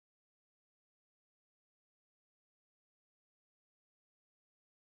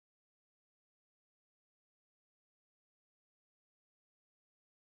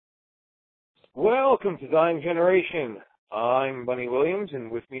Welcome to Dying Generation. I'm Bunny Williams,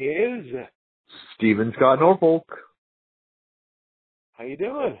 and with me is... Stephen Scott Norfolk. How you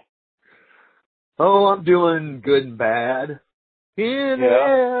doing? Oh, I'm doing good and bad. Everyone.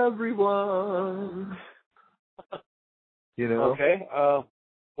 You know? Okay,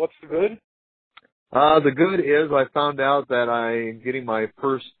 what's the good? The good is I found out that I'm getting my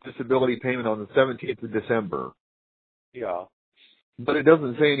first disability payment on the 17th of December. Yeah. But it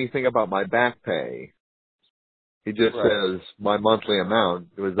doesn't say anything about my back pay. It just says my monthly amount.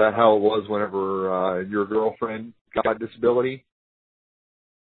 Was that how it was whenever your girlfriend got disability?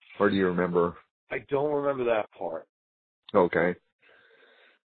 Or do you remember? I don't remember that part. Okay.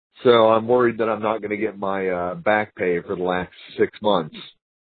 So I'm worried that I'm not going to get my back pay for the last 6 months.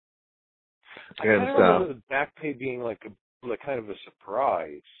 I kind of remember the back pay being like kind of a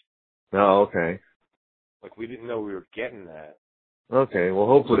surprise. Oh, okay. Like we didn't know we were getting that. Okay, well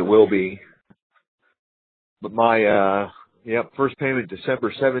hopefully it will be. But my, first payment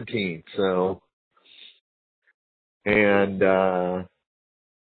December 17th, so. And,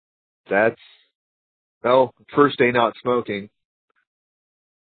 that's, first day not smoking.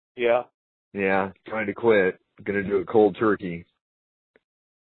 Yeah. Yeah, trying to quit. Gonna do a cold turkey.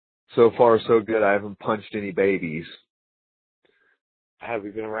 So far so good, I haven't punched any babies. Have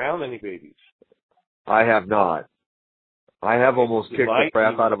you been around any babies? I have not. I have almost kicked the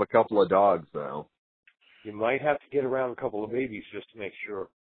crap out of a couple of dogs, though. You might have to get around a couple of babies just to make sure.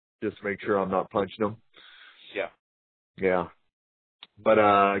 Just to make sure I'm not punching them. Yeah. Yeah. But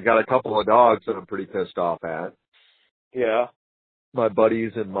I got a couple of dogs that I'm pretty pissed off at. Yeah. My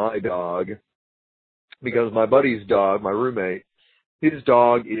buddies and my dog. Because my buddy's dog, my roommate, his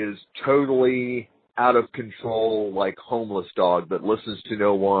dog is totally out of control, like homeless dog that listens to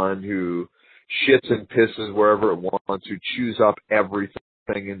no one, who shits and pisses wherever it wants, who chews up everything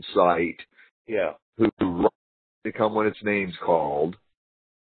in sight. Yeah. Who runs to come when its name's called.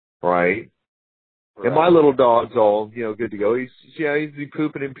 Right? And my little dog's all, good to go. He's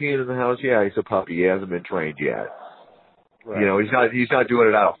pooping and peeing in the house. Yeah, he's a puppy. He hasn't been trained yet. Right. He's not doing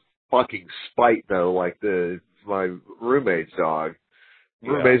it out of fucking spite though, like my roommate's dog.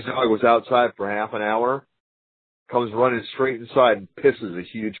 Roommate's dog was outside for half an hour, comes running straight inside and pisses a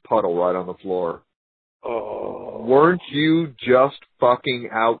huge puddle right on the floor. Oh. Weren't you just fucking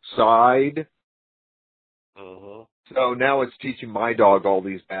outside? Uh-huh. So now it's teaching my dog all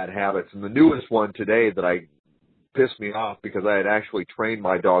these bad habits. And the newest one today that pissed me off because I had actually trained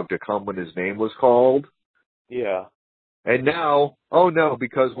my dog to come when his name was called. Yeah. And now, oh no,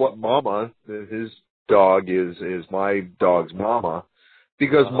 because what mama, his dog is my dog's mama.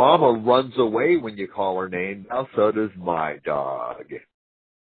 Because mama runs away when you call her name, now so does my dog.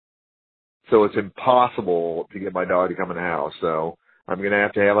 So it's impossible to get my dog to come in the house. So I'm going to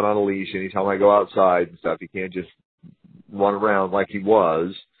have it on a leash anytime I go outside and stuff. He can't just run around like he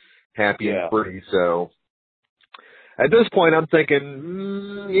was, happy and free. So at this point I'm thinking,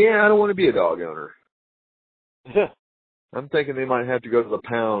 I don't want to be a dog owner. I'm thinking they might have to go to the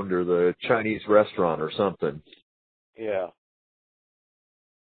Pound or the Chinese restaurant or something. Yeah.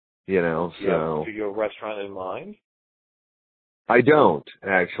 So. Do you have a restaurant in mind? I don't,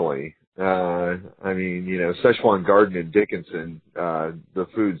 actually. Szechuan Garden in Dickinson, the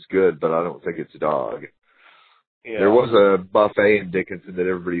food's good, but I don't think it's dog. Yeah. There was a buffet in Dickinson that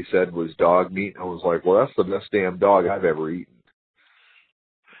everybody said was dog meat. I was like, well, that's the best damn dog I've ever eaten.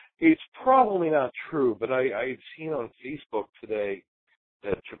 It's probably not true, but I'd seen on Facebook today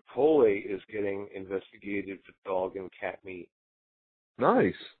that Chipotle is getting investigated for dog and cat meat.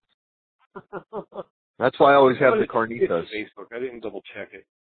 Nice. That's why I always have the carnitas. It's Facebook. I didn't double check it.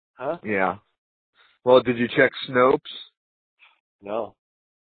 Huh? Yeah. Well, did you check Snopes? No.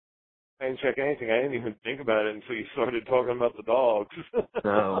 I didn't check anything. I didn't even think about it until you started talking about the dogs.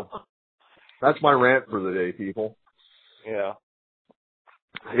 No. That's my rant for the day, people. Yeah.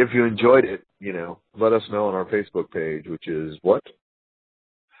 If you enjoyed it, let us know on our Facebook page, which is what?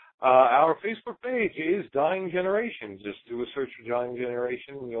 Our Facebook page is Dying Generation. Just do a search for Dying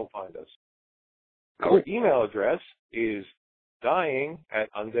Generation and you'll find us. Cool. Our email address is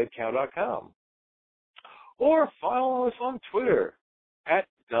dying@undeadcow.com. Or follow us on Twitter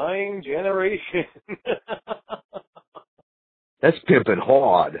 @DyingGeneration. That's pimpin'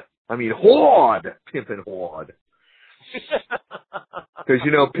 hard. I mean, hard pimpin' hard. Because,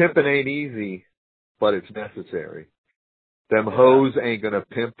 pimping ain't easy, but it's necessary. Them hoes ain't going to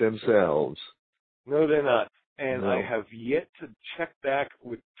pimp themselves. No, they're not. And no. I have yet to check back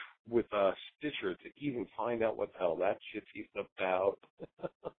with Stitcher to even find out what the hell that shit's even about.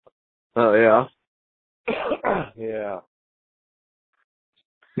 Oh, yeah? Yeah.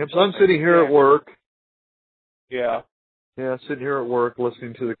 Yep, so I'm sitting here at work. Yeah. Yeah, sitting here at work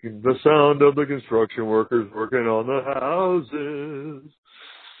listening to the sound of the construction workers working on the houses.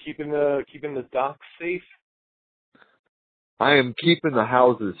 Keeping the docks safe. I am keeping the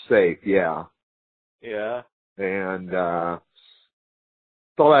houses safe, yeah. Yeah. And I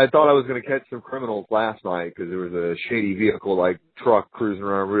thought I was going to catch some criminals last night because there was a shady vehicle like truck cruising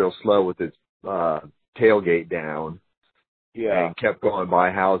around real slow with its tailgate down. Yeah. And kept going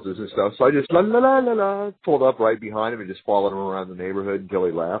by houses and stuff. So I just pulled up right behind him and just followed him around the neighborhood until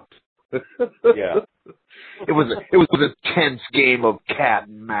he left. Yeah. It was a tense game of cat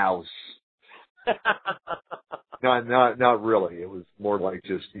and mouse. Not really. It was more like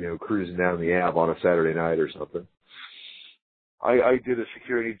just, cruising down the Ave on a Saturday night or something. I did a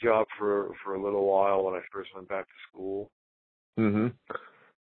security job for a little while when I first went back to school. Mm-hmm.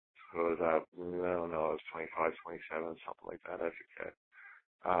 So I was I don't know, I was 25, 27, something like that, I forget.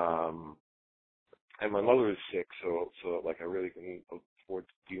 And my mother was sick, so like I really couldn't afford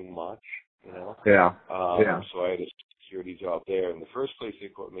to do much, Yeah. So I had a security job there, and the first place they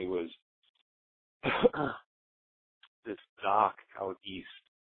put me was this dock out east,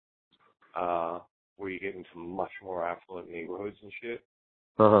 where you get into much more affluent neighborhoods and shit.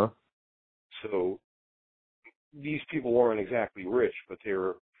 Uh-huh. So these people weren't exactly rich, but they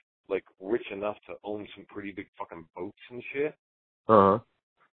were like rich enough to own some pretty big fucking boats and shit. Uh-huh.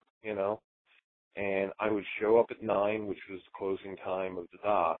 And I would show up at 9, which was the closing time of the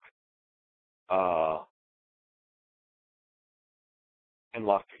dock, and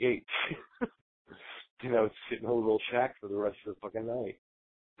lock the gates. Sit in a little shack for the rest of the fucking night.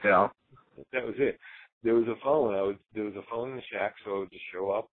 Yeah. That was it. There was a phone. There was a phone in the shack, so I would just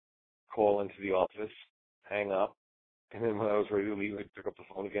show up, call into the office, hang up, and then when I was ready to leave, I'd pick up the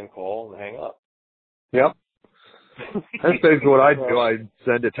phone again, call, and hang up. Yep. That's basically what I do. I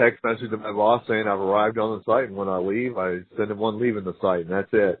send a text message to my boss saying I've arrived on the site, and when I leave, I send him one leaving the site, and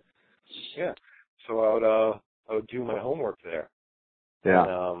that's it. Yeah. So I would do my homework there. Yeah.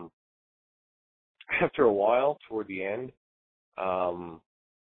 And after a while, toward the end,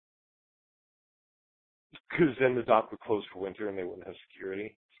 because then the dock would close for winter and they wouldn't have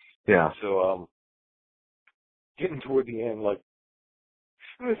security. Yeah. So getting toward the end, like, as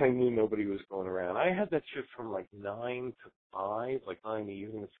soon as I knew nobody was going around, I had that shift from like 9 to 5, like 9 in the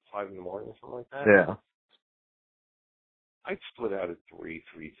evening to 5 in the morning or something like that. Yeah. I'd split out at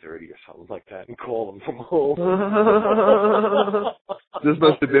 3:30 or something like that and call them from home. This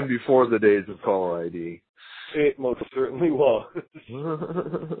must have been before the days of caller ID. It most certainly was.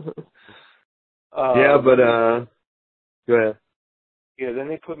 Yeah, but go ahead. Yeah, then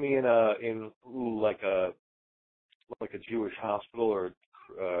they put me in like a Jewish hospital or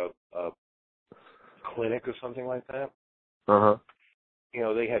a clinic or something like that. Uh-huh.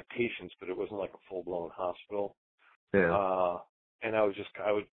 They had patients, but it wasn't like a full-blown hospital. Yeah. And I would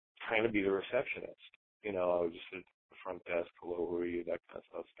kind of be the receptionist. I would just sit at the front desk, hello, who are you, that kind of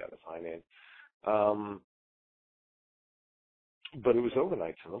stuff, got to sign in. But it was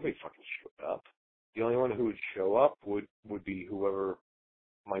overnight, so nobody fucking showed up. The only one who would show up would be whoever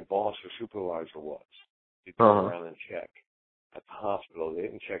my boss or supervisor was. They'd go around and check at the hospital. They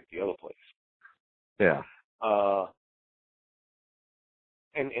didn't check the other place. Yeah.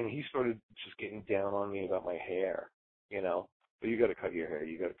 And he started just getting down on me about my hair, But you got to cut your hair.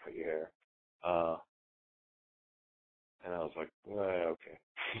 You got to cut your hair. And I was like, okay.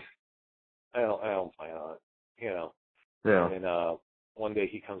 I don't plan on it, Yeah. And then one day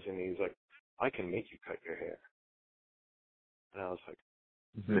he comes in and he's like, I can make you cut your hair. And I was like,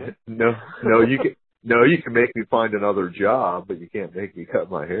 No, you can make me find another job, but you can't make me cut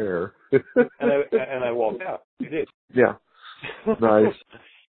my hair. and I walked out. I did. Yeah. Nice.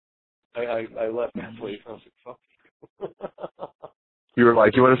 I left that place and I was like, fuck you. You were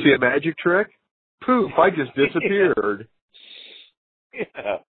like, you want to see a magic trick? Poof, I just disappeared.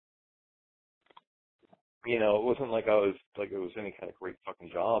 Yeah. It wasn't like it was any kind of great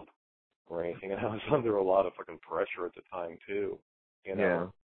fucking job or anything, and I was under a lot of fucking pressure at the time too. Yeah.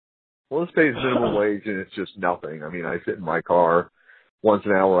 Well, this pays minimum wage and it's just nothing. I mean, I sit in my car once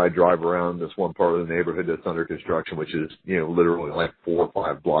an hour. I drive around this one part of the neighborhood that's under construction, which is, literally like 4 or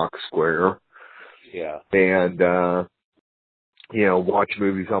 5 blocks square. Yeah. And, watch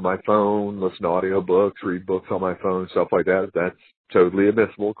movies on my phone, listen to audiobooks, read books on my phone, stuff like that. That's totally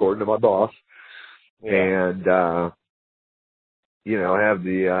admissible according to my boss. Yeah. And,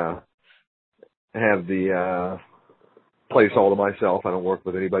 have the place all to myself. I don't work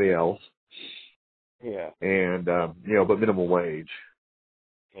with anybody else. Yeah. And, but minimum wage.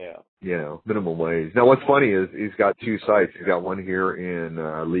 Yeah. You know, minimum wage. Now, what's funny is he's got two sites. He's got one here in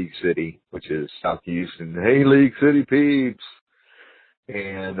League City, which is South Houston. Hey, League City peeps.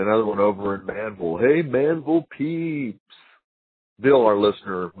 And another one over in Manville. Hey, Manville peeps. Bill, our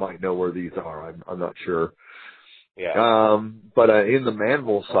listener, might know where these are. I'm not sure. Yeah. But in the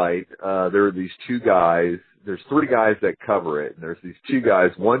Manville site, there are these two guys. There's three guys that cover it, and there's these two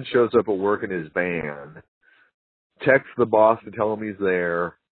guys. One shows up at work in his van, texts the boss to tell him he's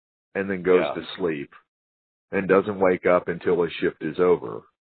there, and then goes to sleep and doesn't wake up until his shift is over.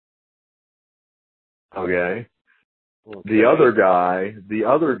 Okay? The other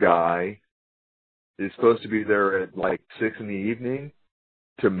guy is supposed to be there at like 6 in the evening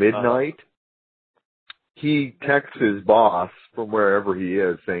to midnight. He texts his boss from wherever he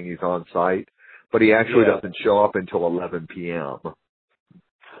is saying he's on site, but he actually doesn't show up until 11 p.m.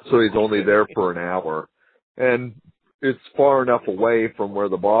 So he's only there for an hour. And it's far enough away from where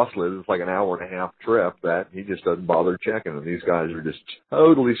the boss lives. It's like an hour and a half trip that he just doesn't bother checking. And these guys are just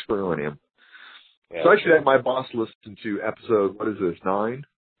totally screwing him. Yeah. So I should have my boss listen to episode, what is this, 9?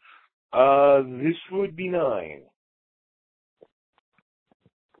 This would be 9.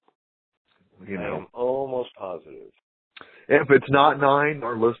 You know. I am almost positive. If it's not 9,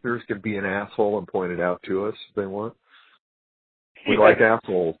 our listeners can be an asshole and point it out to us if they want. We like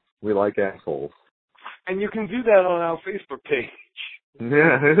assholes. We like assholes. And you can do that on our Facebook page.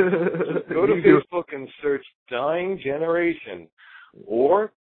 Yeah. Just go to Facebook and search Dying Generation,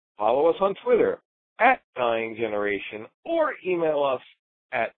 or follow us on Twitter at Dying Generation, or email us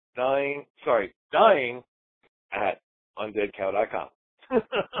at dying at undeadcow.com.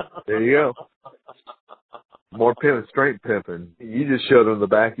 There you go. More pimping, straight pimping. You just showed them the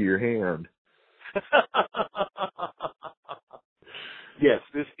back of your hand. Yes,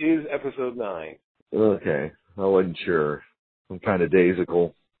 this is episode 9. Okay. I wasn't sure. I'm kind of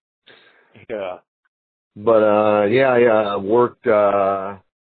daisical. Yeah. But, I worked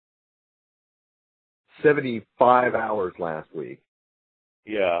 75 hours last week.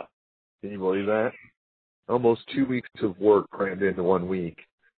 Yeah. Can you believe that? Almost 2 weeks of work crammed into 1 week.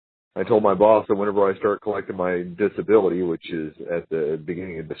 I told my boss that whenever I start collecting my disability, which is at the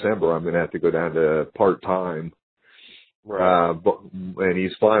beginning of December, I'm going to have to go down to part-time. Right. And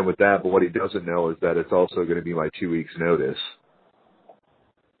he's fine with that, but what he doesn't know is that it's also going to be my 2 weeks' notice.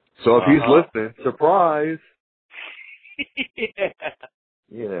 So if he's listening, surprise! Yeah.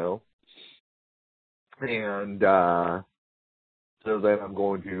 You know. And so then I'm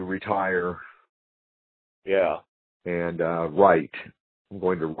going to retire. Yeah. And write. I'm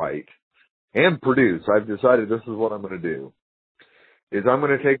going to write. And produce. I've decided this is what I'm going to do. Is I'm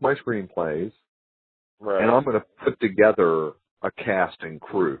going to take my screenplays, right, and I'm going to put together a cast and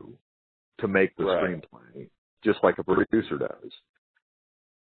crew to make the screenplay, just like a producer does.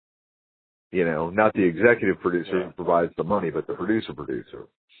 You know, not the executive producer who provides the money, but the producer.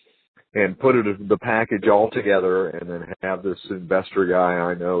 And put the package all together, and then have this investor guy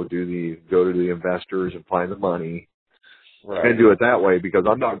I know go to the investors and find the money, and do it that way, because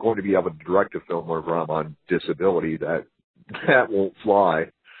I'm not going to be able to direct a film whenever I'm on disability. That won't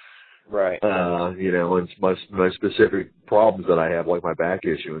fly. Right. You know, and my specific problems that I have, like my back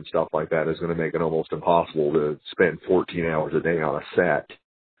issue and stuff like that, is going to make it almost impossible to spend 14 hours a day on a set.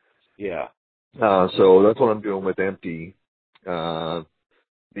 Yeah. So that's what I'm doing with Empty. The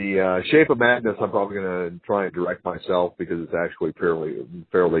Shape of Madness, I'm probably going to try and direct myself, because it's actually fairly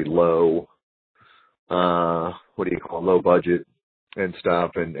low, low budget and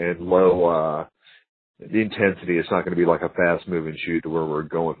stuff, and low, the intensity. It's not going to be like a fast moving shoot to where we're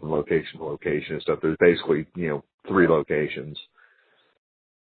going from location to location and stuff. There's basically, 3 locations.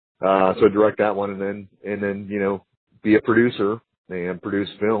 So direct that one, and then, be a producer and produce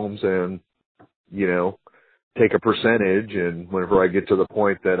films, and, take a percentage. And whenever I get to the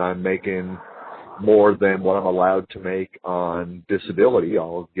point that I'm making more than what I'm allowed to make on disability,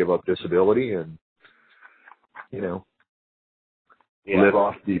 I'll give up disability and, live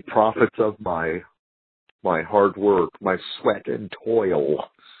off the profits of my hard work, my sweat and toil.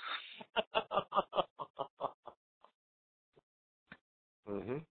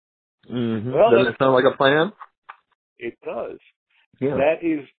 Mhm. Well, does that sound like a plan? It does. Yeah. That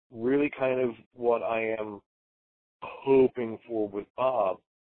is really kind of what I am hoping for with Bob,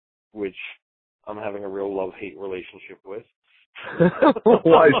 which I'm having a real love-hate relationship with.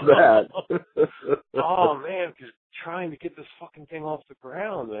 Why is that? Oh, man, because trying to get this fucking thing off the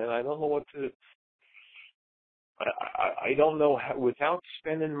ground, man. I don't know what to... I don't know how... Without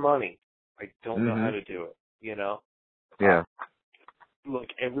spending money, I don't know how to do it, Yeah.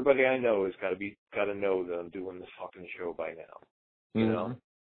 Look, everybody I know has got to know that I'm doing this fucking show by now, you know?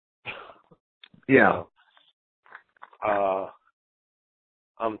 Yeah.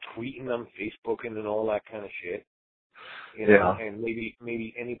 I'm tweeting, I'm Facebooking and all that kind of shit. You know, and maybe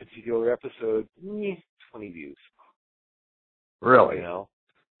any particular episode, 20 views. Really? You know?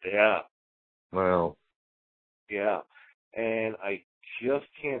 Yeah. Wow. Yeah. And I just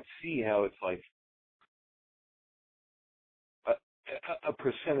can't see how it's like a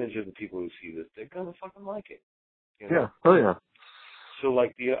percentage of the people who see this, they're gonna fucking like it. You know? Yeah. Oh yeah. So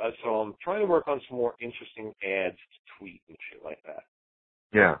like so I'm trying to work on some more interesting ads to tweet and shit like that.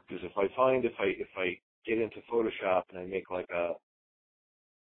 Yeah. Because if I find if I get into Photoshop and I make like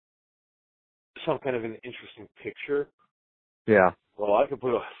some kind of an interesting picture, Yeah. well, I could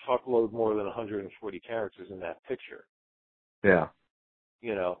put a fuckload more than 140 characters in that picture. Yeah.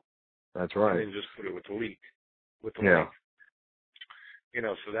 You know. That's right. And then just put it with the link. Yeah. Link. You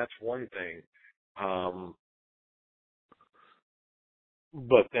know, so that's one thing.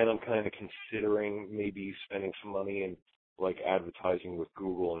 But then I'm kind of considering maybe spending some money in like advertising with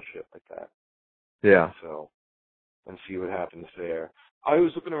Google and shit like that. Yeah. So, and see what happens there. I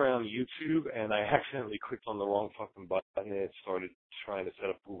was looking around YouTube and I accidentally clicked on the wrong fucking button and it started trying to set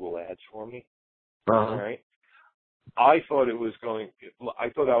up Google Ads for me. All right. I thought I was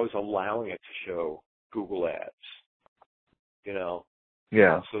allowing it to show Google Ads. You know.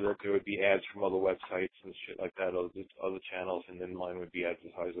 Yeah. So that there would be ads from other websites and shit like that, other channels, and then mine would be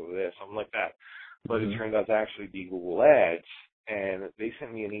advertised over there, something like that. But it turned out to actually be Google Ads, and they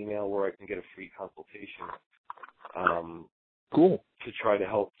sent me an email where I can get a free consultation. Cool. To try to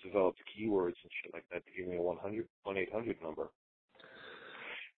help develop the keywords and shit like that to give me a 1-800 number.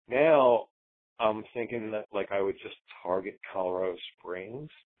 Now, I'm thinking that like I would just target Colorado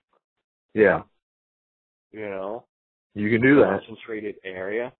Springs. Yeah. You know? You can do that. Concentrated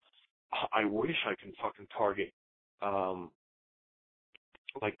area. I wish I could fucking target,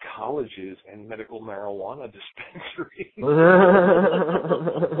 like colleges and medical marijuana dispensaries.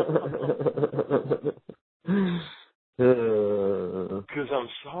 Because I'm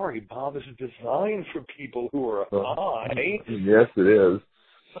sorry, Bob is designed for people who are high. Yes, it is.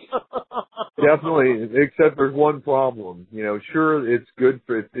 Definitely, except there's one problem. You know, sure, it's good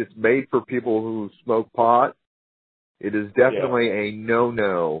for, it's made for people who smoke pot. It is definitely a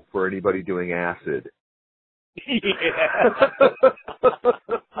no-no for anybody doing acid. Yeah.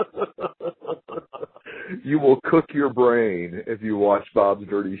 You will cook your brain if you watch Bob's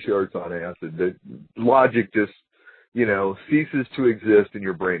Dirty Shirts on acid. The logic just, you know, ceases to exist and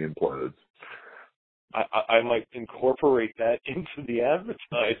your brain implodes. I might incorporate that into the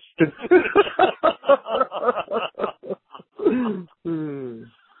advertising.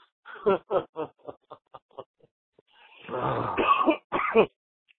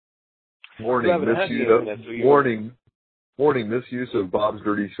 Warning, misuse of Bob's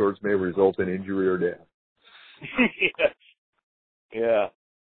Dirty Shorts may result in injury or death. Yes. Yeah.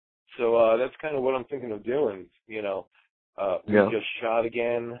 So that's kind of what I'm thinking of doing, you know. We just shot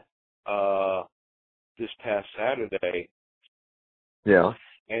again this past Saturday. Yeah.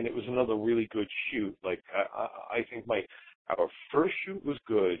 And it was another really good shoot. Like I think our first shoot was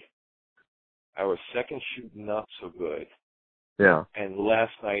good. Our second shoot not so good. Yeah. And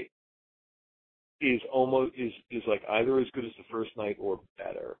last night is like either as good as the first night or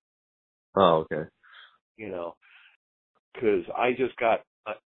better. Oh, okay. You know, because I just got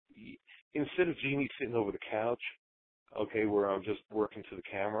instead of Jeannie sitting over the couch, okay, where I'm just working to the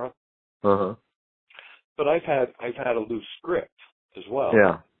camera. But I've had a loose script as well.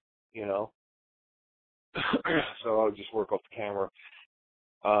 Yeah. You know, so I'll just work off the camera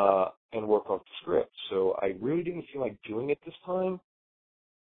and work off the script. So I really didn't feel like doing it this time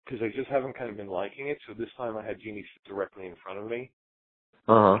because I just haven't kind of been liking it. So this time I had Jeannie sit directly in front of me,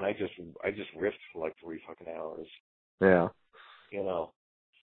 and I just riffed for like 3 fucking hours. Yeah. You know,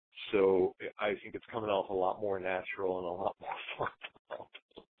 so I think it's coming off a lot more natural and a lot more fun.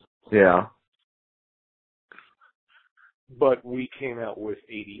 Yeah. But we came out with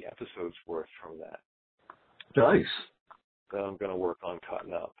 80 episodes worth from that. Nice. That I'm going to work on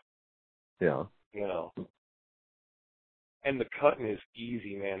cutting up. Yeah. You know. And the cutting is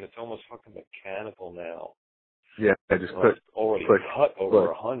easy, man. It's almost fucking mechanical now. Yeah, I just already cut over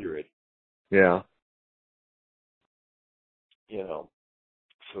 100. Yeah. You know.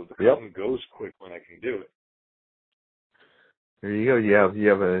 So the cutting goes quick when I can do it. There you go. You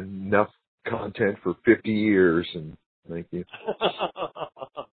have enough content for 50 years, and thank you.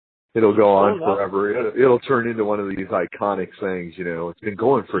 It'll go on forever. It'll turn into one of these iconic things, you know. It's been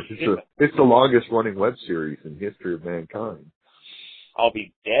going for, it's the longest running web series in history of mankind. I'll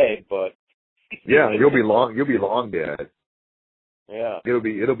be dead, but. Yeah, you'll be long dead. Yeah.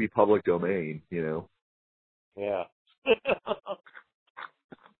 It'll be public domain, Yeah.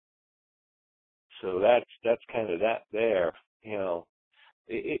 So that's kind of that there.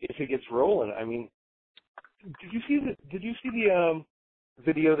 If it gets rolling, I mean, did you see the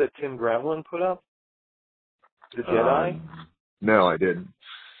video that Tim Gravelin put up? The Jedi? No, I didn't.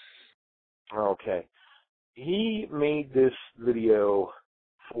 Okay. He made this video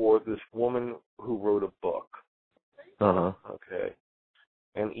for this woman who wrote a book. Uh-huh. Okay.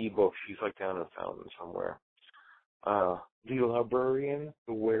 An ebook. She's like down in Fountain somewhere. The Librarian,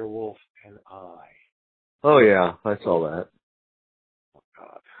 the Werewolf, and I. Oh, yeah. I saw that. Oh,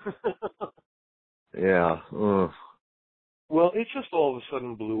 God. Yeah. Ugh. Well, it just all of a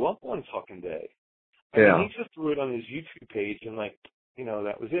sudden blew up one fucking day. I mean, he just threw it on his YouTube page and,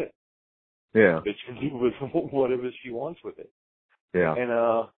 that was it. Yeah. Bitch can do with whatever she wants with it. Yeah. And,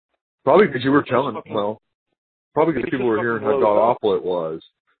 probably because you were probably because people were hearing how god-awful it was.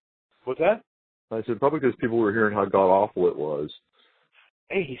 What's that? I said, probably because people were hearing how god-awful it was.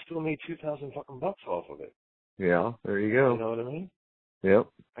 Hey, he still made $2,000 fucking bucks off of it. Yeah, there you go. You know what I mean? Yep.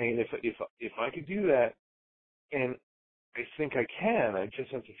 I mean, if I could do that, and I think I can, I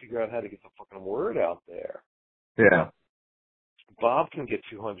just have to figure out how to get the fucking word out there. Yeah. Bob can get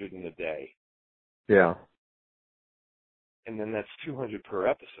 200 in a day. Yeah. And then that's 200 per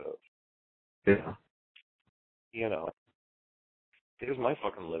episode. Yeah. There's my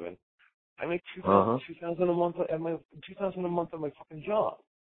fucking living. I make $2,000 a month at my $2,000 a month at my fucking job.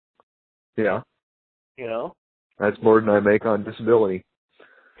 Yeah. You That's more than I make on disability.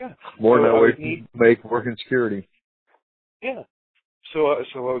 Yeah. More than I make working security. Yeah. So I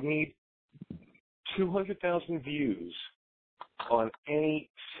would need 200,000 views on any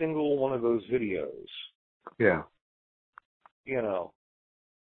single one of those videos. Yeah.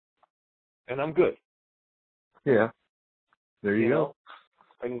 And I'm good. Yeah. There you go.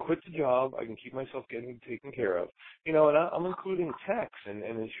 I can quit the job. I can keep myself getting taken care of. And I'm including tax and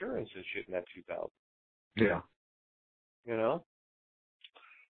insurance and shit in that 2,000. Yeah.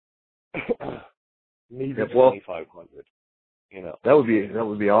 Maybe 2,500. That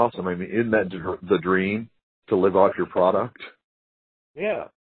would be awesome. I mean, isn't that the dream, to live off your product? Yeah.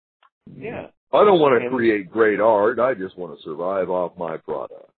 Yeah. I don't want to create great art. I just want to survive off my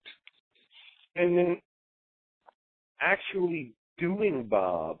product. And then actually doing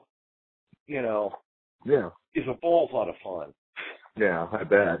Bob, Yeah. is a balls lot of fun. Yeah, I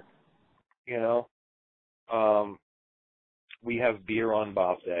bet. We have beer on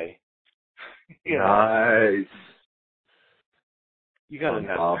Bob Day. Nice. You got to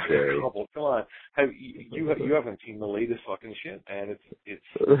Bob Day. trouble. Come on, you haven't seen the latest fucking shit, man. It's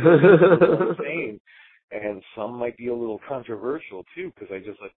insane, and some might be a little controversial too, because I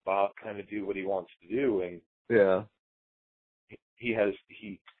just let Bob kind of do what he wants to do, and yeah, he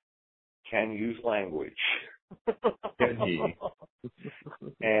can use language. Can he?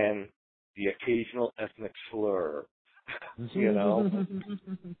 And the occasional ethnic slur.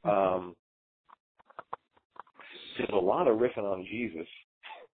 There's a lot of riffing on Jesus.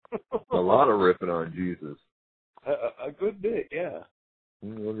 A lot of riffing on Jesus. A good bit, yeah.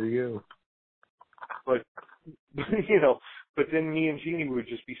 Well, there you go. But then me and Jeannie would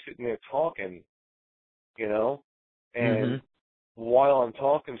just be sitting there talking, and while I'm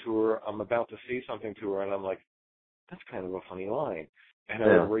talking to her, I'm about to say something to her, and I'm like, that's kind of a funny line. And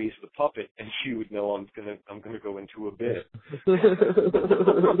I would raise the puppet, and she would know I'm gonna go into a bit.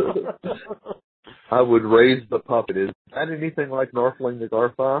 I would raise the puppet. Is that anything like Northling the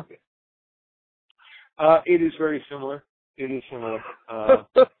Garthok? It is very similar. It is similar. Oh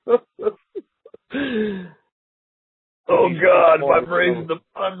God!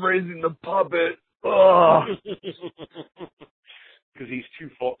 I'm raising the puppet. Oh. Because he's too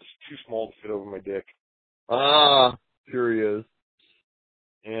small to fit over my dick. Ah, sure he is.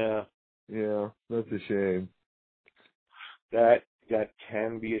 Yeah. Yeah, that's a shame. That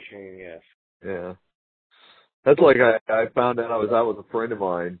can be a shame, yes. Yeah. That's like I found out I was out with a friend of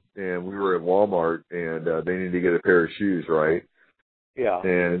mine, and we were at Walmart, and they needed to get a pair of shoes, right? Yeah.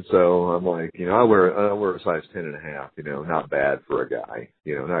 And so I'm like, I wear a size 10.5, not bad for a guy,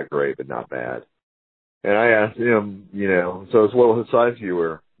 not great, but not bad. And I asked him, so it's what size do you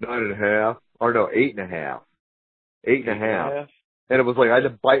wear? 9.5, or no, 8.5. 8.5. And it was like I had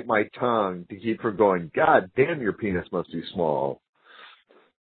to bite my tongue to keep from going, God damn, your penis must be small.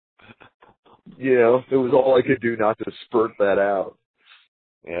 It was all I could do not to spurt that out.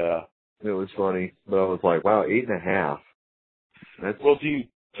 Yeah. It was funny. But I was like, wow, 8.5. That's crazy.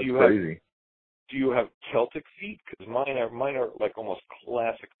 Do you have Celtic feet? Because mine are like almost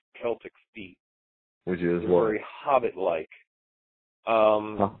classic Celtic feet. Which is They're what? very Hobbit-like.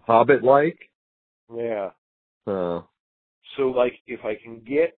 Hobbit-like? Yeah. Oh. So, like, if I can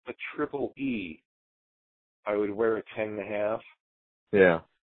get a triple E, I would wear a 10.5. Yeah.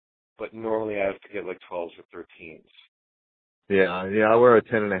 But normally I have to get like 12s or 13s. Yeah, I wear a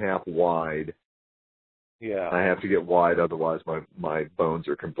 10.5 wide. Yeah. I have to get wide, otherwise my bones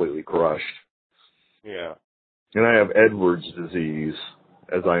are completely crushed. Yeah. And I have Edwards disease,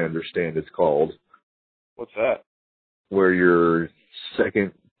 as I understand it's called. What's that? Where your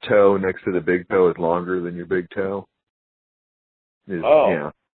second toe next to the big toe is longer than your big toe.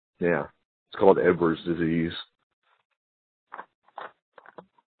 Oh. Yeah. It's called Edwards disease.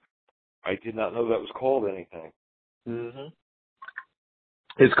 I did not know that was called anything. Mm-hmm.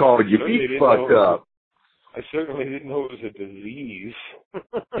 It's called your feet fucked up. I certainly didn't know it was a disease.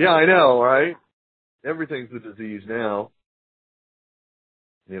 Yeah, I know, right? Everything's a disease now.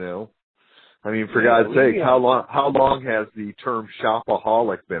 You know? I mean, for God's sake, how long has the term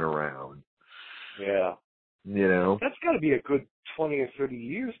shopaholic been around? Yeah. You know? That's got to be a good 20 or 30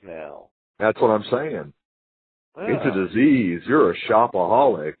 years now. That's what I'm saying. Yeah. It's a disease. You're a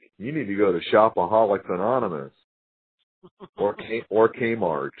shopaholic. You need to go to Shopaholics Anonymous. Or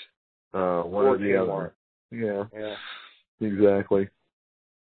Kmart. One or the other. Yeah. Exactly.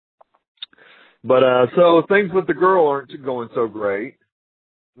 But so things with the girl aren't going so great.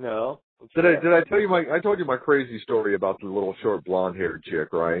 No. Did I tell you I told you my crazy story about the little short blonde haired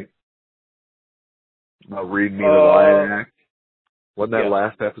chick, right? About reading me the Lion Act. Wasn't that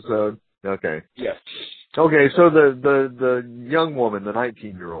last episode? Okay. Yes. Okay, so the young woman, the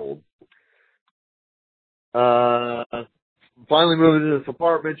 19-year-old, finally moved into this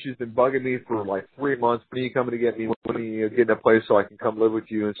apartment. She's been bugging me for like 3 months. When are you coming to get me? When are you getting a place so I can come live with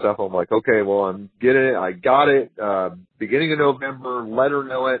you and stuff? I'm like, okay, well, I'm getting it. I got it. Beginning of November, let her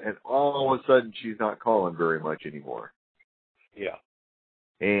know it. And all of a sudden, she's not calling very much anymore. Yeah.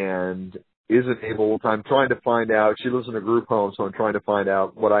 And isn't able, I'm trying to find out, she lives in a group home, so I'm trying to find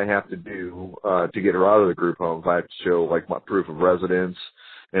out what I have to do to get her out of the group home. If I have to show, like, my proof of residence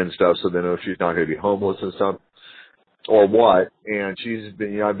and stuff, so they know she's not going to be homeless and stuff. Or what, and she's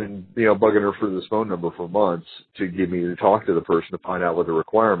been, I've been, bugging her for this phone number for months to get me to talk to the person to find out what the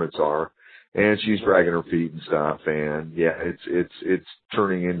requirements are, and she's dragging her feet and stuff, and yeah, it's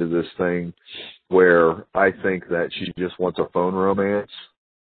turning into this thing where I think that she just wants a phone romance.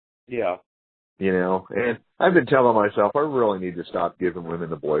 Yeah. And I've been telling myself I really need to stop giving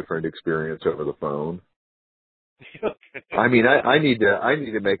women the boyfriend experience over the phone. I mean, I need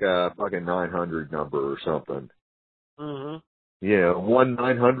to make a fucking 900 number or something. Mm-hmm.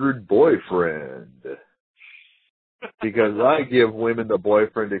 1-900-boyfriend. Because I give women the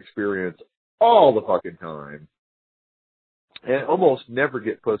boyfriend experience all the fucking time. And almost never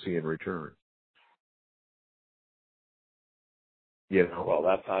get pussy in return. Well,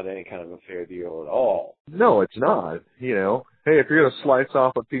 that's not any kind of a fair deal at all. No, it's not. Hey, if you're going to slice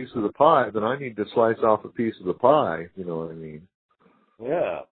off a piece of the pie, then I need to slice off a piece of the pie. You know what I mean?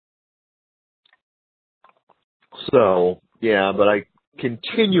 Yeah. So, yeah, but I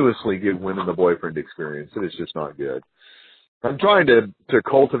continuously give women the boyfriend experience. It is just not good. I'm trying to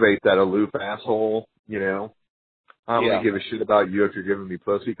cultivate that aloof asshole, I don't really give a shit about you if you're giving me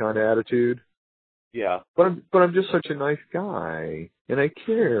pussy kind of attitude. Yeah. But I'm just such a nice guy, and I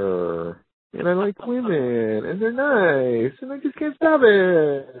care, and I like women, and they're nice, and I just can't stop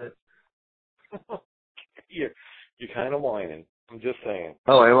it. You're kind of whining. I'm just saying.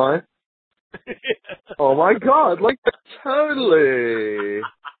 Oh, am I? Oh my God, like totally.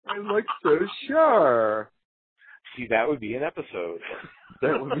 I'm like so sure. See, that would be an episode.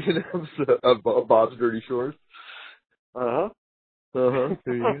 That would be an episode of Bob's Dirty Shorts. Uh-huh. Uh-huh.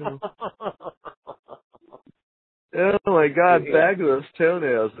 There you go. Oh my God, back of those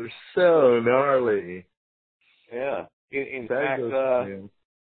toenails are so gnarly. Yeah. In fact,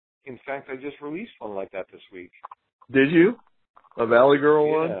 I just released one like that this week. Did you? A Valley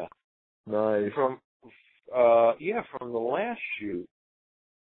Girl one? Yeah. Nice. From the last shoot.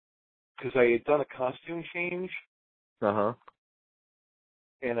 Because I had done a costume change. Uh-huh.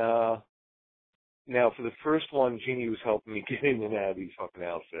 And, now for the first one, Jeannie was helping me get in and out of these fucking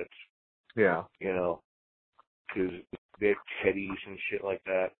outfits. Yeah. Because they're teddies and shit like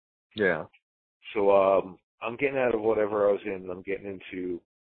that. Yeah. So, I'm getting out of whatever I was in, and I'm getting into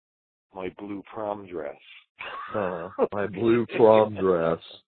my blue prom dress. My blue prom dress.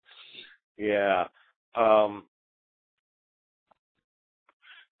 Yeah. And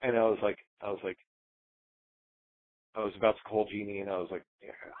I was about to call Jeannie, and I was like,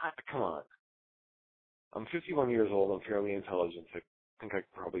 come on. I'm 51 years old. I'm fairly intelligent. think I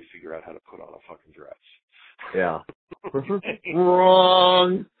could probably figure out how to put on a fucking dress. Yeah.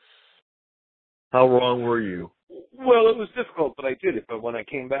 Wrong. How wrong were you? Well, it was difficult, but I did it. But when I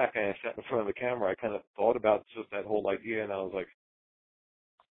came back and I sat in front of the camera, I kind of thought about just that whole idea, and I was like,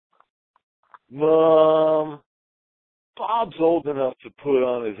 Mom, Bob's old enough to put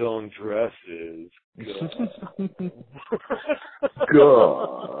on his own dresses.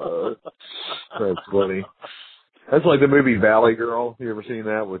 God. That's funny. That's like the movie Valley Girl. You ever seen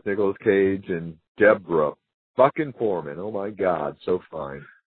that with Nicolas Cage and Deborah fucking Foreman? Oh my God, so fine.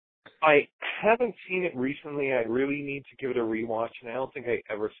 I haven't seen it recently. I really need to give it a rewatch, and I don't think I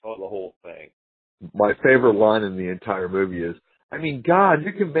ever saw the whole thing. My favorite line in the entire movie is, I mean, God,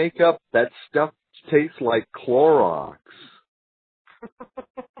 you can make up that stuff tastes like Clorox.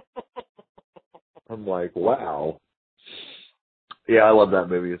 I'm like, wow. Yeah, I love that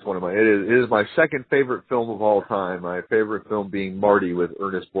movie. It's one of it is my second favorite film of all time. My favorite film being Marty with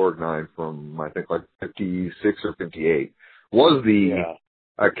Ernest Borgnine from, I think, like 56 or 58. Was the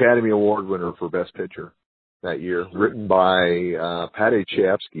Academy Award winner for Best Picture that year. Written by Paddy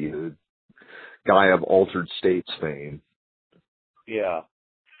Chayefsky, the guy of Altered States fame. Yeah.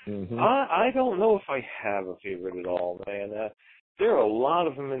 Mm-hmm. I don't know if I have a favorite at all, man. There are a lot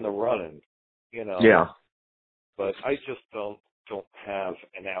of them in the running, you know. Yeah. But I just don't have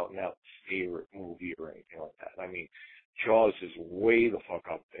an out-and-out favorite movie or anything like that. I mean, Jaws is way the fuck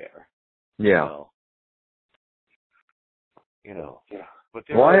up there. Yeah. You know. Yeah. But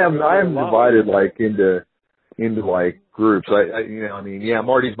well, I am divided like into like groups. I mean, yeah,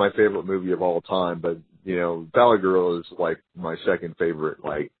 Marty's my favorite movie of all time, but you know, Valley Girl is like my second favorite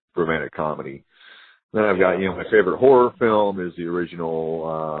like romantic comedy. Then I've got, you know, my favorite horror film is the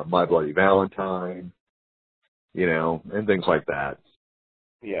original My Bloody Valentine, you know, and things like that.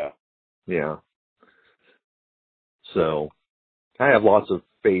 Yeah. Yeah. So I have lots of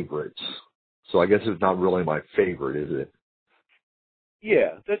favorites. So I guess it's not really my favorite, is it?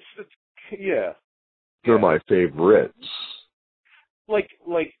 Yeah, that's yeah. They're my favorites. Like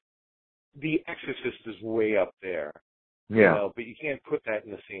The Exorcist is way up there. Yeah. You know, but you can't put that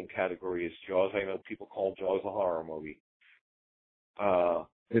in the same category as Jaws. I know people call Jaws a horror movie.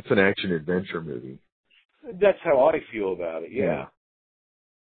 It's an action adventure movie. That's how I feel about it. Yeah.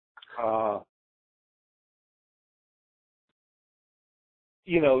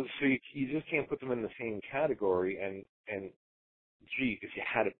 You know, so you just can't put them in the same category. And gee, if you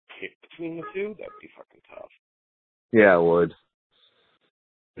had to pick between the two, that'd be fucking tough. Yeah, it would.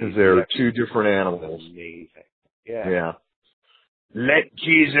 Because they're two different animals. Amazing. Yeah. Yeah. Let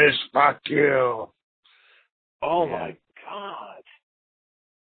Jesus fuck you. Oh my God.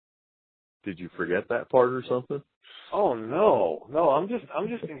 Did you forget that part or something? Oh no. I'm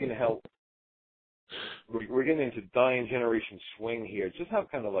just thinking how we're getting into Dying Generation swing here. Just how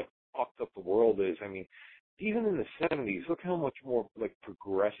kind of like fucked up the world is. I mean, even in the 70s, look how much more like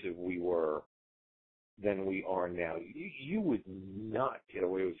progressive we were than we are now. You would not get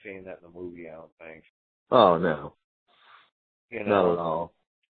away with saying that in a movie, I don't think. Oh no. You know? Not at all.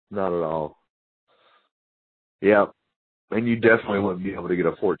 Not at all. Yeah. And you definitely wouldn't be able to get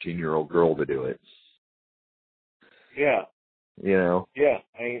a 14-year-old girl to do it. Yeah. You know? Yeah.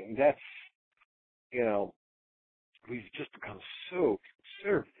 I mean, that's, you know, we've just become so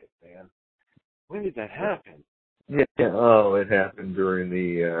conservative, man. When did that happen? Yeah. Oh, it happened during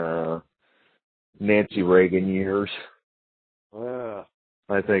the Nancy Reagan years.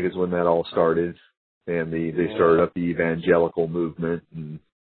 I think is when that all started. And they started up the evangelical movement and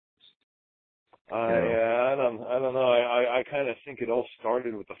I don't know. I kind of think it all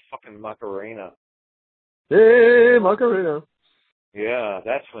started with the fucking Macarena. Hey, Macarena. Yeah,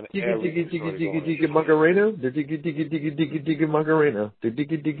 that's when everything started going. Macarena. Digga Macarena.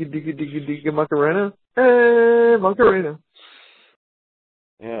 Digga Macarena. Hey, Macarena.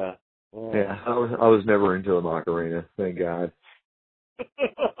 Yeah. Yeah, I was never into the Macarena. Thank God.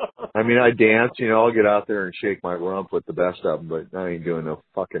 I mean, I dance, you know, I'll get out there and shake my rump with the best of them, but I ain't doing no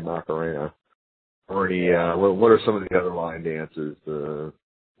fucking Macarena. Or any, what are some of the other line dances? Do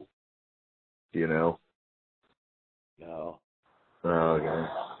you know? No. Oh, okay.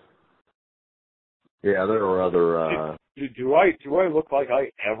 Yeah, there are other, Do I look like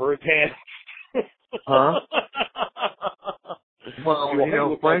I ever danced? Huh? Well, you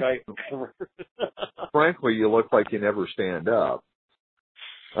know, frankly, you look like you never stand up.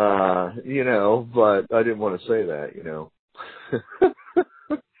 You know, but I didn't want to say that, you know.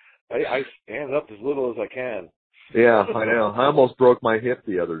 I stand up as little as I can. Yeah, I know. I almost broke my hip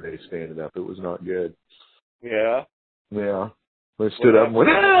the other day standing up. It was not good. Yeah? Yeah. I stood up and went,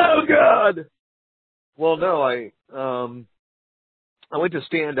 oh, God! Well, no, I went to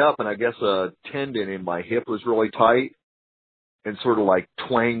stand up, and I guess a tendon in my hip was really tight and sort of like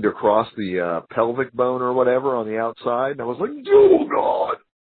twanged across the pelvic bone or whatever on the outside. And I was like, oh, God.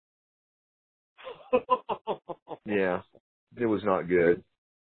 Yeah, it was not good.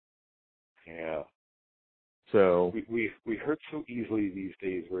 Yeah. So we hurt so easily these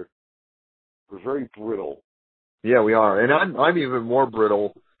days. We're very brittle. yeah, we are. And I'm even more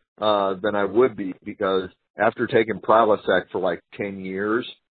brittle than I would be, because after taking Prilosec for like 10 years,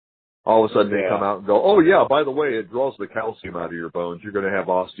 all of a sudden they come out and go, oh, yeah, by the way, it draws the calcium out of your bones. You're going to have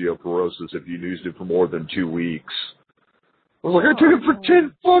osteoporosis if you used it for more than 2 weeks. I was like, I took it for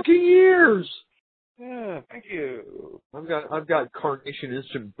 10 fucking years. Yeah, thank you. I've got Carnation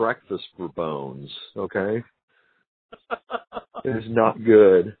Instant Breakfast for bones, okay? It is not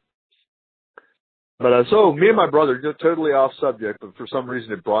good. But so me and my brother, just totally off subject, but for some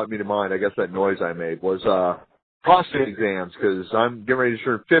reason it brought me to mind, I guess that noise I made, was prostate exams, because I'm getting ready to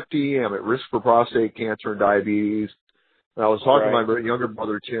turn 50. I'm at risk for prostate cancer and diabetes. And I was talking to my younger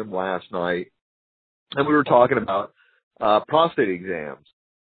brother, Tim, last night, and we were talking about prostate exams.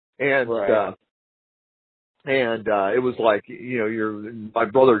 And it was like, my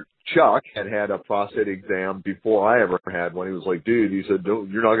brother Chuck had a prostate exam before I ever had one. He was like, dude, he said,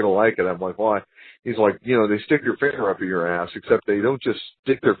 you're not going to like it. I'm like, why? He's like, they stick your finger up in your ass, except they don't just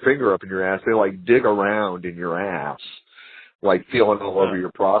stick their finger up in your ass. They like dig around in your ass, like feeling all over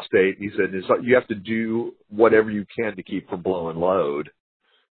your prostate. He said, you have to do whatever you can to keep from blowing load.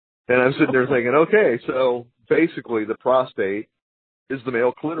 And I'm sitting there thinking, okay, so basically the prostate is the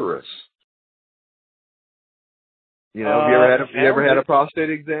male clitoris. Have you ever had a prostate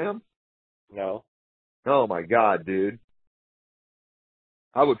exam? No. Oh my God, dude.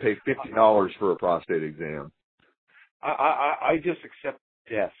 I would pay $50 for a prostate exam. I just accept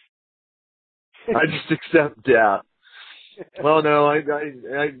death. I just accept death. Well, no, I got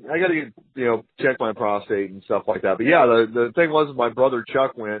to get, check my prostate and stuff like that. But yeah, the thing was, my brother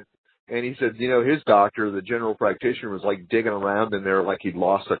Chuck went, and he said, his doctor, the general practitioner, was like digging around in there like he'd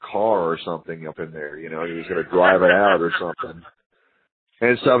lost a car or something up in there. He was going to drive it out or something.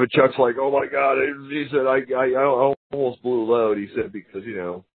 And stuff. And Chuck's like, oh my God. He said, I almost blew load. He said, because,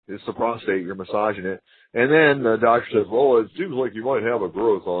 it's the prostate, you're massaging it. And then the doctor says, well, it seems like you might have a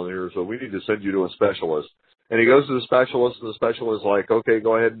growth on here, so we need to send you to a specialist. And he goes to the specialist, and the specialist is like, okay,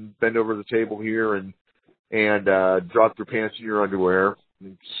 go ahead and bend over the table here and drop your pants in your underwear.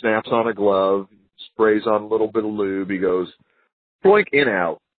 He snaps on a glove, sprays on a little bit of lube. He goes, blink in,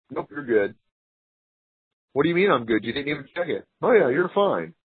 out. Nope, you're good. What do you mean I'm good? You didn't even check it. Oh, yeah, you're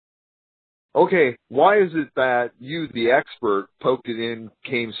fine. Okay, why is it that you, the expert, poked it in,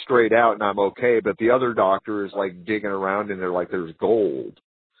 came straight out, and I'm okay, but the other doctor is, like, digging around in there like there's gold?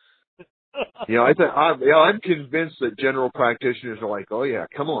 I'm convinced that general practitioners are like, oh, yeah,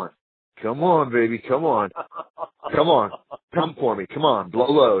 come on, baby, come on, come for me, come on, blow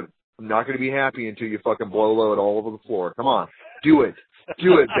load. I'm not going to be happy until you fucking blow load all over the floor. Come on, do it,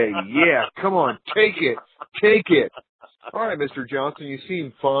 baby, yeah, come on, take it. All right, Mr. Johnson, you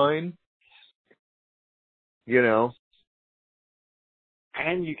seem fine.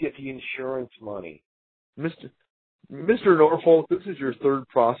 And you get the insurance money. Mr. Norfolk, this is your third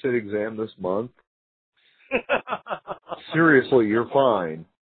prostate exam this month. Seriously, you're fine.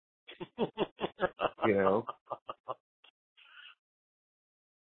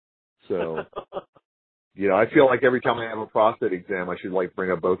 So, I feel like every time I have a prostate exam, I should like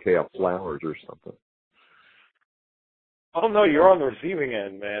bring a bouquet of flowers or something. Oh no, you're on the receiving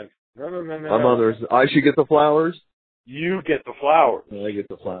end, man. No. I'm on I should get the flowers? You get the flowers. I get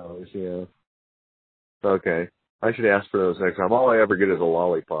the flowers, yeah. Okay. I should ask for those next time. All I ever get is a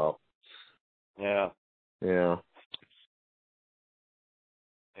lollipop. Yeah. Yeah.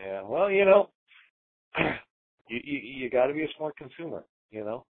 Yeah. Well, you got to be a smart consumer.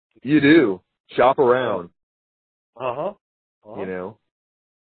 You do. Shop around. Uh-huh. Yeah.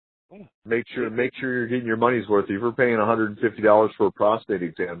 Make sure you're getting your money's worth. If you're paying $150 for a prostate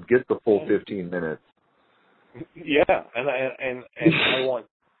exam, get the full 15 minutes. Yeah, and I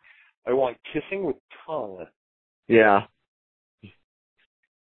want kissing with tongue. Yeah.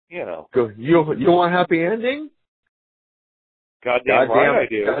 Go. You want a happy ending? Goddamn right I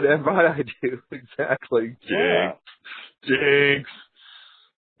do. Goddamn right I do. Exactly. Jinx.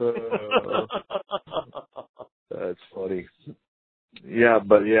 That's funny. Yeah,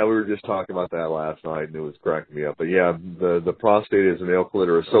 we were just talking about that last night, and it was cracking me up. But yeah, the prostate is a male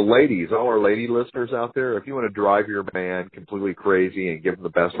clitoris. So ladies, all our lady listeners out there, if you want to drive your man completely crazy and give him the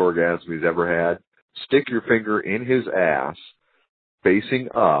best orgasm he's ever had, stick your finger in his ass, facing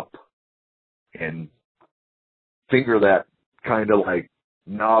up, and finger that kind of like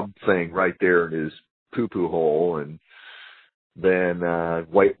knob thing right there in his poo-poo hole, and then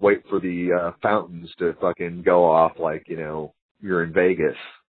wait for the fountains to fucking go off like, you know, you're in Vegas.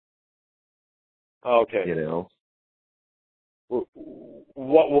 Okay. You know?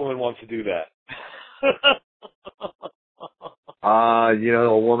 What woman wants to do that? You know,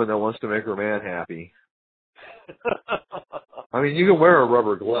 a woman that wants to make her man happy. I mean, you can wear a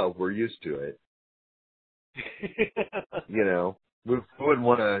rubber glove. We're used to it. You know, we wouldn't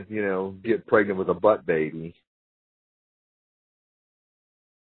want to, you know, get pregnant with a butt baby.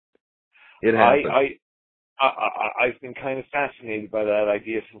 It happens. I've been kind of fascinated by that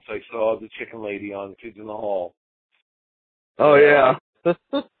idea since I saw the chicken lady on Kids in the Hall. Oh, yeah.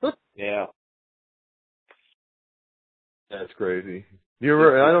 Yeah. That's crazy. You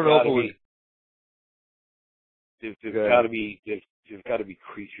ever, I don't know if it was... There's got to be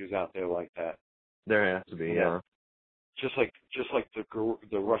creatures out there like that. There has to be, yeah. Just like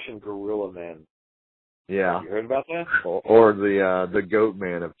the Russian gorilla man. Yeah. You heard about that? Or the goat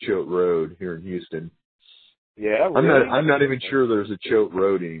man of Choate Road here in Houston. Yeah, really? I'm not even sure there's a Choate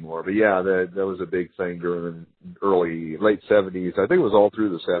Road anymore, but yeah, that was a big thing during the late 70s. I think it was all through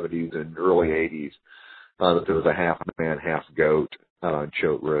the 70s and early 80s that there was a half man, half goat on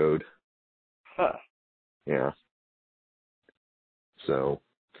Choate Road. Huh. Yeah. So,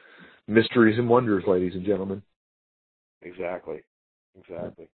 mysteries and wonders, ladies and gentlemen. Exactly.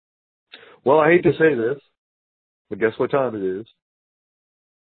 Well, I hate to say this, but guess what time it is?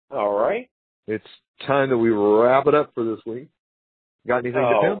 All right. It's time that we wrap it up for this week. Got anything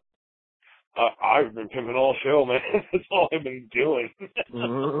to pimp? I've been pimping all show, man. That's all I've been doing.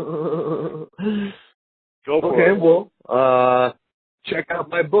 Go for it. Okay, well, check out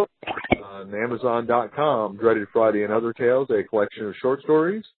my book on Amazon.com, Dreaded Friday and Other Tales, a collection of short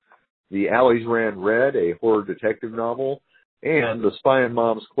stories. The Alleys Ran Red, a horror detective novel. And The Spy in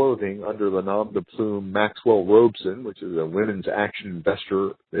Mom's Clothing under the nom de plume Maxwell Robeson, which is a women's action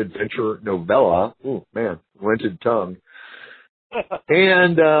adventure novella. Ooh, man, rented tongue.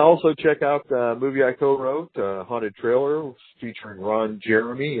 And also check out the movie I co-wrote, Haunted Trailer, featuring Ron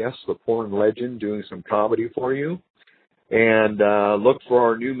Jeremy, yes, the porn legend, doing some comedy for you. And look for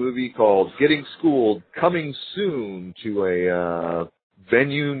our new movie called Getting Schooled, coming soon to a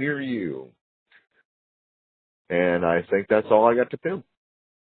venue near you. And I think that's all I got to pimp.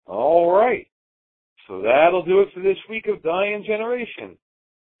 All right. So that'll do it for this week of Dying Generation.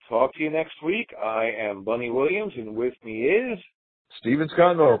 Talk to you next week. I am Bunny Williams, and with me is... Stephen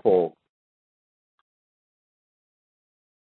Scott Norfolk.